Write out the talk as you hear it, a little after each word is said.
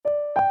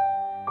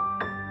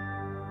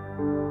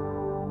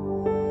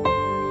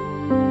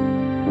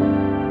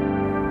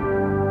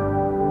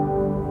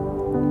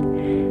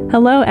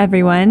Hello,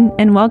 everyone,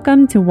 and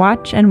welcome to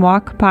Watch and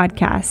Walk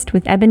podcast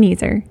with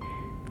Ebenezer.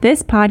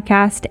 This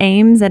podcast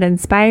aims at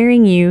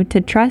inspiring you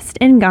to trust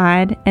in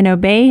God and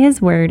obey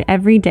His word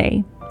every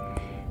day.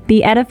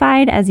 Be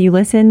edified as you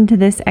listen to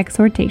this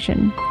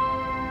exhortation.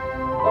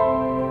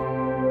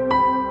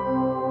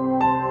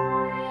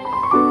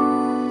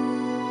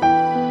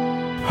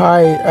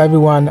 Hi,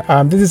 everyone.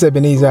 This is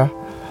Ebenezer.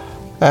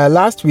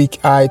 Last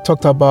week, I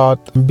talked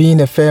about being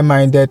a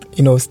fair-minded,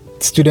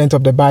 student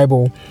of the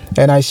Bible,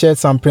 and I shared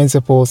some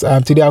principles.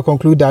 Today, I'll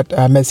conclude that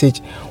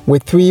message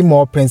with 3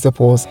 more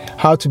principles: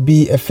 how to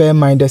be a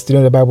fair-minded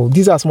student of the Bible.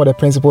 These are some of the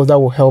principles that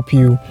will help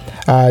you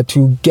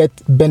to get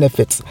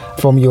benefits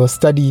from your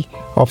study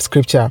of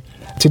Scripture.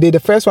 Today, the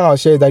first one I'll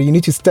share is that you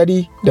need to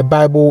study the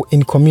Bible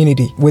in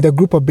community with a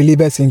group of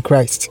believers in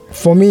Christ.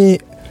 For me,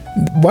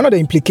 one of the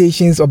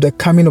implications of the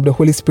coming of the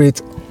Holy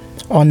Spirit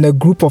on a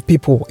group of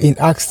people in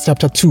Acts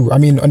chapter 2,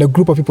 on a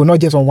group of people,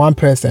 not just on one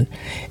person,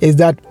 is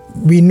that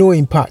we know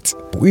in part.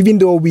 Even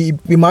though we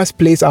must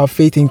place our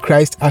faith in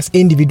Christ as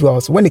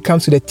individuals, when it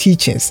comes to the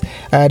teachings,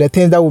 the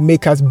things that will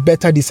make us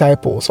better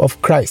disciples of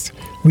Christ,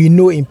 we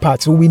know in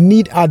part. So we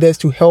need others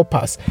to help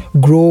us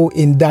grow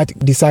in that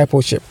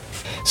discipleship.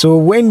 So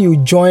when you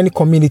join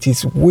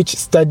communities which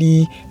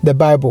study the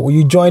Bible,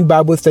 you join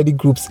Bible study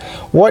groups,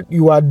 what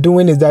you are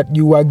doing is that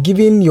you are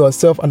giving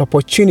yourself an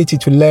opportunity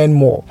to learn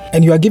more,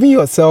 and you are giving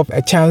yourself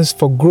a chance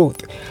for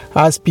growth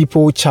as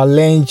people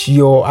challenge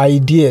your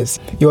ideas,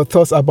 your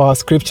thoughts about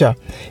Scripture.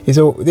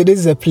 So this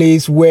is a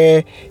place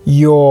where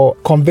your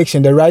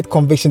conviction, the right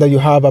conviction that you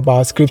have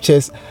about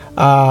Scriptures,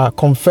 are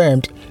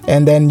confirmed,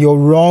 and then your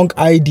wrong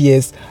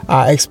ideas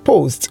are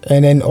exposed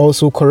and then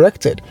also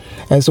corrected.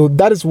 And so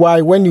that is why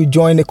when you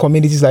join the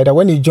communities like that,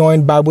 when you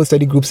join Bible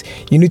study groups,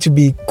 you need to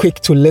be quick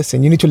to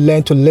listen. You need to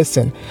learn to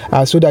listen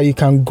so that you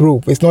can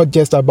grow. It's not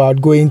just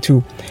about going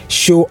to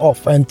show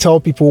off and tell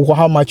people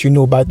how much you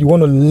know, but you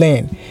want to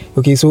learn.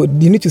 Okay, so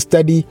you need to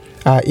study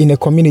in a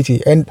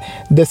community. And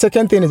the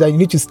second thing is that you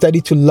need to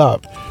study to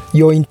love.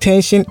 Your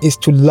intention is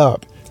to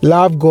love.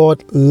 Love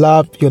God,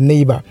 love your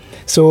neighbor.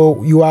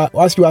 So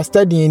as you are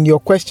studying, your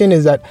question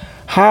is that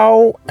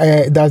how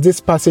does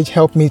this passage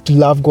help me to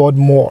love God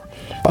more?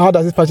 How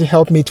does this passage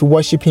help me to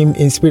worship Him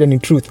in spirit and in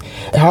truth?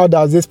 How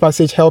does this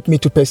passage help me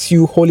to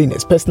pursue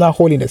holiness,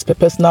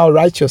 personal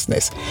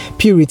righteousness,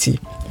 purity?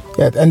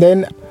 And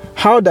then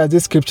how does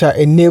this scripture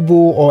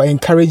enable or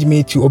encourage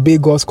me to obey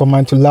God's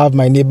command to love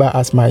my neighbor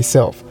as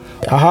myself?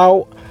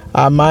 How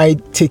am I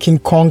taking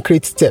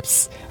concrete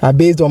steps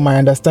based on my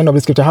understanding of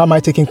the scripture? How am I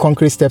taking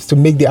concrete steps to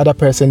make the other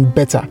person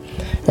better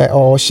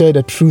or share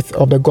the truth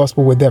of the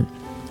gospel with them?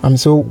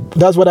 So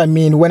that's what I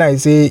mean when I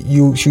say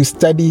you should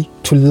study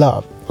to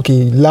love.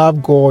 Okay,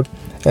 love God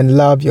and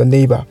love your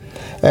neighbor.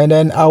 And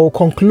then I will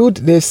conclude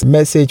this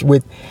message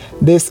with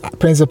this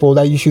principle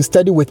that you should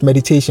study with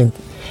meditation.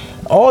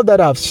 All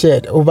that I've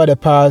shared over the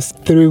past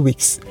 3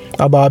 weeks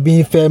about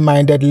being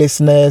fair-minded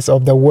listeners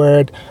of the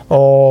word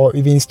or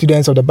even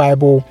students of the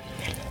Bible,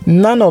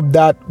 none of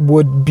that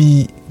would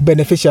be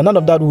beneficial. None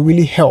of that will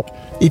really help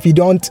if you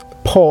don't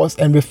pause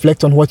and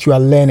reflect on what you are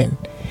learning.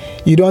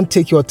 You don't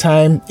take your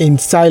time in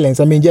silence.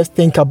 Just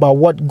think about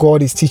what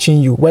God is teaching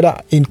you, whether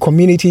in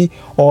community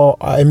or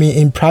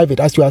in private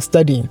as you are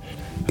studying.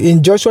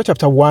 In Joshua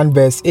chapter 1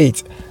 verse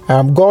 8,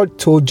 God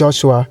told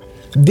Joshua,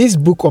 "This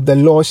book of the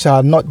law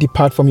shall not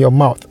depart from your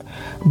mouth,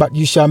 but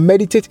you shall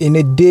meditate in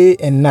it day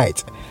and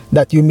night,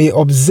 that you may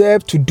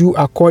observe to do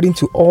according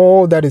to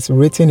all that is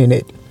written in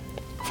it.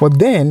 For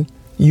then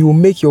you will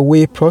make your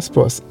way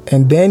prosperous,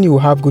 and then you will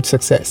have good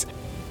success."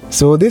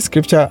 So this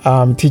scripture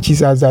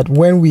teaches us that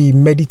when we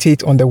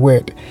meditate on the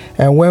word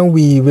and when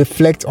we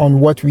reflect on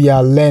what we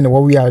are learning,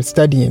 what we are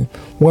studying,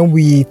 when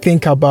we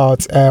think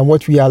about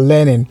what we are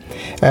learning,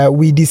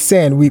 we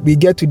discern, we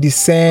get to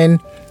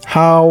discern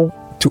how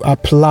to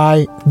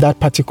apply that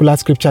particular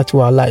scripture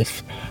to our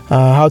life,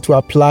 how to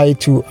apply it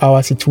to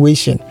our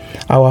situation,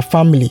 our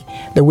family,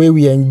 the way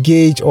we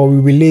engage or we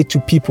relate to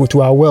people,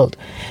 to our world.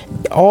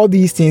 All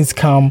these things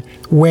come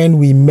when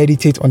we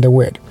meditate on the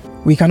word.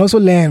 We can also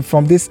learn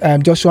from this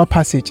Joshua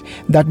passage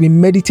that we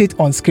meditate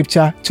on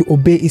scripture to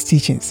obey its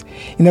teachings.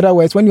 In other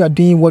words, when you are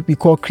doing what we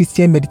call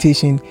Christian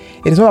meditation,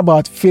 it is not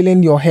about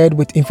filling your head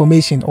with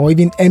information or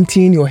even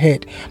emptying your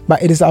head,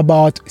 but it is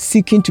about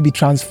seeking to be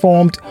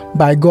transformed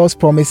by God's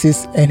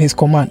promises and His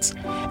commands.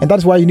 And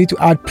that's why you need to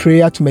add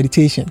prayer to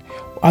meditation.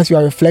 As you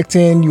are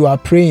reflecting, you are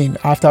praying.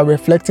 After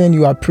reflecting,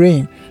 you are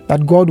praying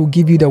that God will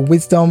give you the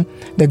wisdom,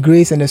 the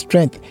grace, and the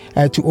strength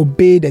to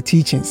obey the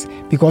teachings.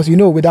 Because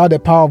without the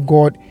power of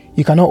God,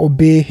 you cannot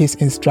obey His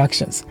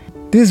instructions.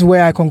 This is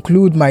where I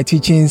conclude my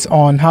teachings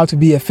on how to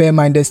be a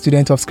fair-minded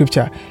student of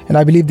Scripture, and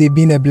I believe they've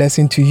been a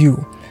blessing to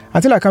you.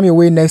 Until I come your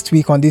way next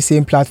week on this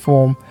same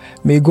platform,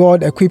 may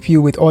God equip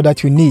you with all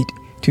that you need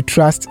to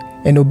trust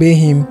and obey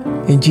Him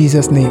in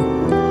Jesus' name.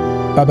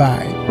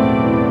 Bye-bye.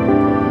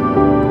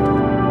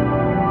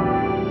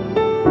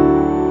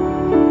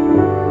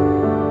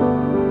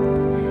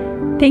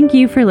 Thank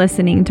you for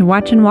listening to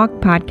Watch and Walk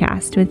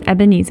podcast with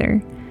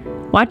Ebenezer.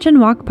 Watch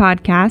and Walk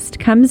podcast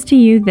comes to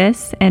you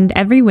this and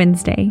every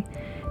Wednesday.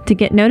 To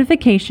get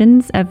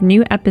notifications of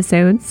new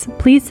episodes,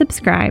 please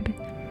subscribe.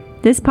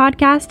 This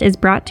podcast is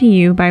brought to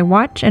you by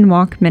Watch and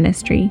Walk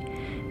Ministry.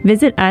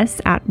 Visit us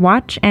at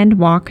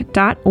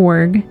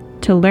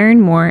watchandwalk.org to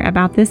learn more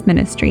about this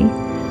ministry.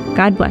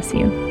 God bless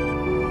you.